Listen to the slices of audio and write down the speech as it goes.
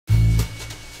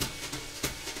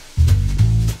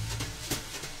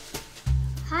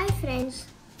friends,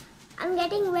 I'm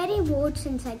getting very bored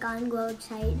since I can't go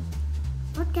outside.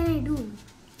 What can I do?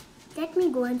 Let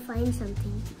me go and find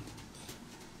something.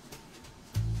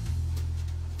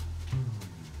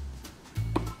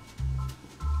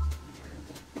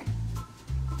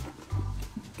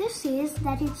 This says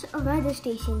that it's a weather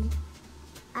station.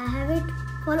 I have it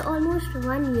for almost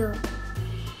 1 year.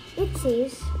 It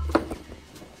says,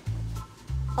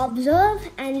 observe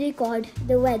and record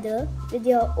the weather with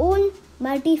your own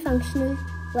multifunctional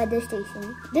weather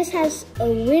station. This has a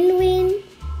wind vane,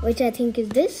 which I think is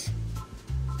this,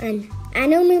 an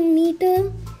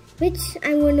anemometer, which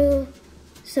I'm going to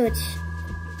search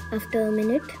after a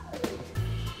minute,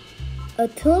 a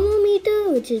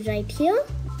thermometer, which is right here,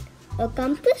 a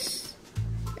compass,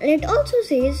 and it also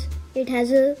says it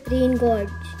has a rain gauge.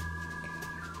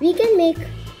 We can make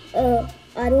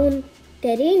our own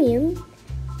terrarium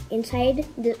inside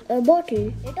a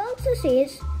bottle. It also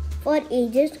says for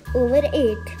ages over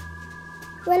 8.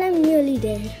 Well, I'm nearly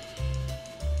there.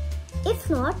 If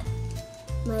not,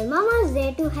 my mama is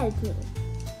there to help me.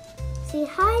 Say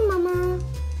hi, Mama.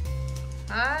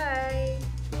 Hi.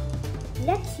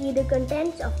 Let's see the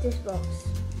contents of this box.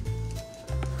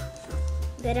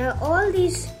 There are all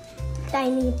these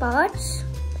tiny parts.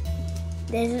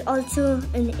 There is also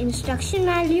an instruction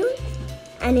manual,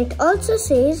 and it also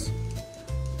says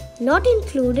not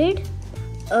included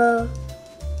a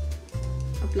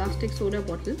plastic soda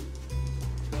bottle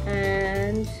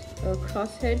and a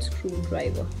crosshead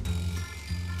screwdriver.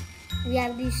 We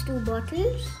have these 2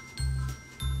 bottles.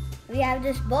 We have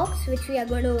this box which we are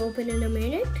going to open in a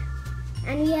minute.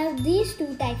 And we have these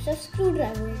 2 types of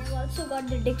screwdrivers. We've also got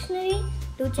the dictionary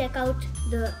to check out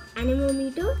the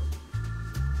anemometer.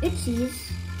 It says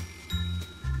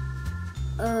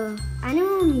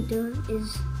anemometer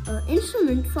is an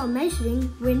instrument for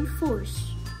measuring wind force.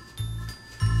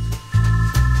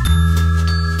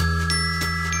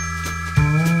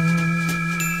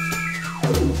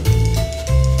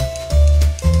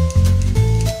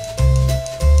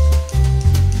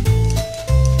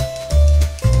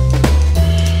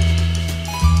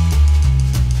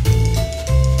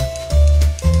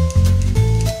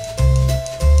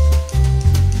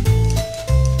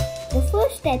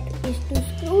 Step is to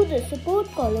screw the support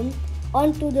column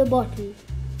onto the bottle.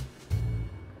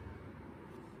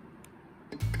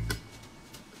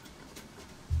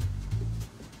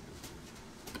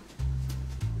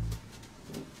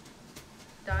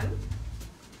 Done?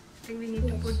 I think we need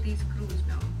to put these screws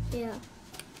now. Yeah.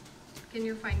 Can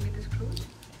you find me the screws?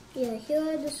 Yeah, here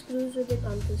are the screws with the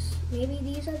compass. Maybe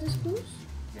these are the screws?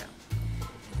 Yeah.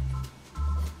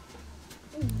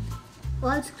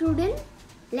 All screwed in?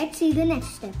 Let's see the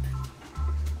next step.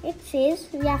 It says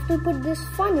we have to put this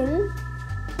funnel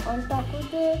on top of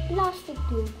the plastic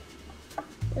tube,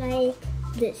 like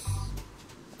this.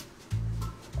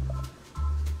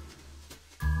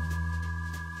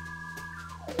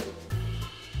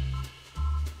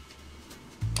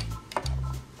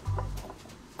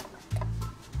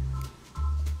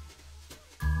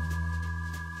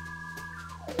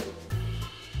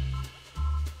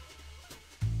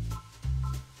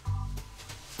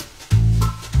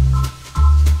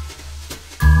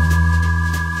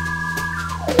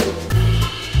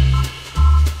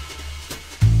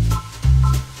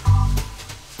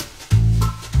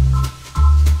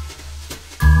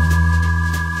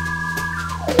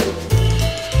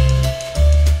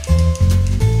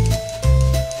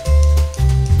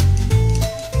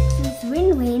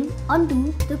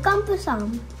 Onto the compass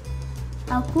arm.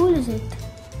 How cool is it?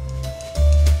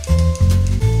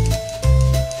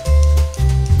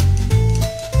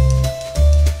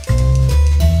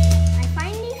 I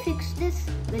finally fixed this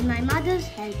with my mother's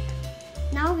help.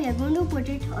 Now we are going to put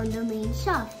it on the main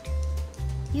shaft.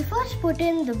 You first put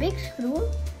in the big screw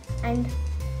and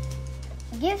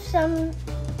give some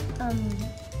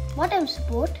bottom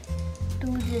support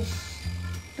to this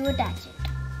to attach it.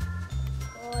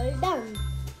 All done.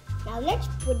 Now let's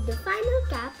put the final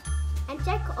cap and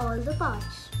check all the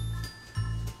parts.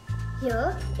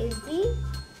 Here is the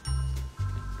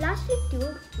plastic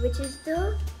tube, which is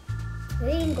the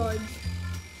rain gauge.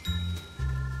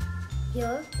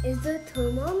 Here is the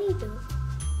thermometer.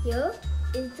 Here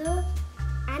is the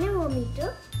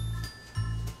anemometer.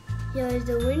 Here is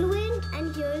the wind vane,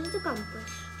 and here is the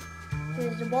compass.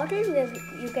 Here is the bottle where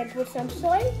you can put some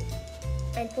soil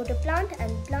and put a plant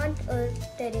and plant a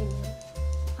terrarium.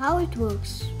 How it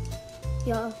works.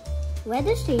 Your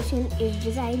weather station is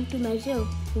designed to measure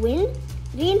wind,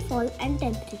 rainfall and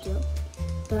temperature.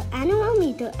 The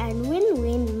anemometer and wind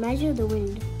vane measure the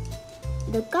wind.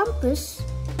 The compass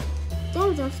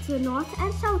tells us the north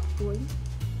and south pole.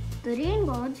 The rain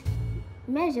gauge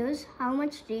measures how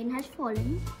much rain has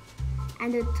fallen,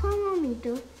 and the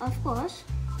thermometer, of course,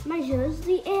 measures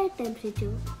the air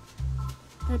temperature.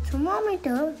 The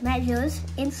thermometer measures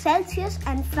in Celsius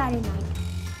and Fahrenheit.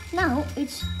 Now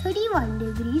it's 31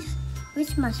 degrees,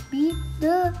 which must be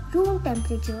the room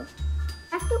temperature.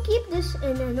 I have to keep this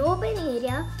in an open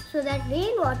area so that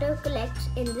rainwater collects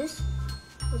in this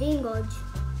rain gauge.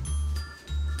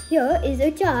 Here is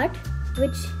a chart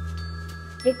which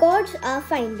records our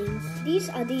findings. These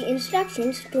are the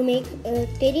instructions to make a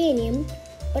terrarium,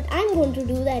 but I'm going to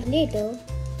do that later.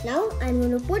 Now I'm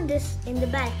going to put this in the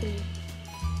balcony.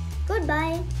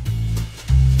 Goodbye.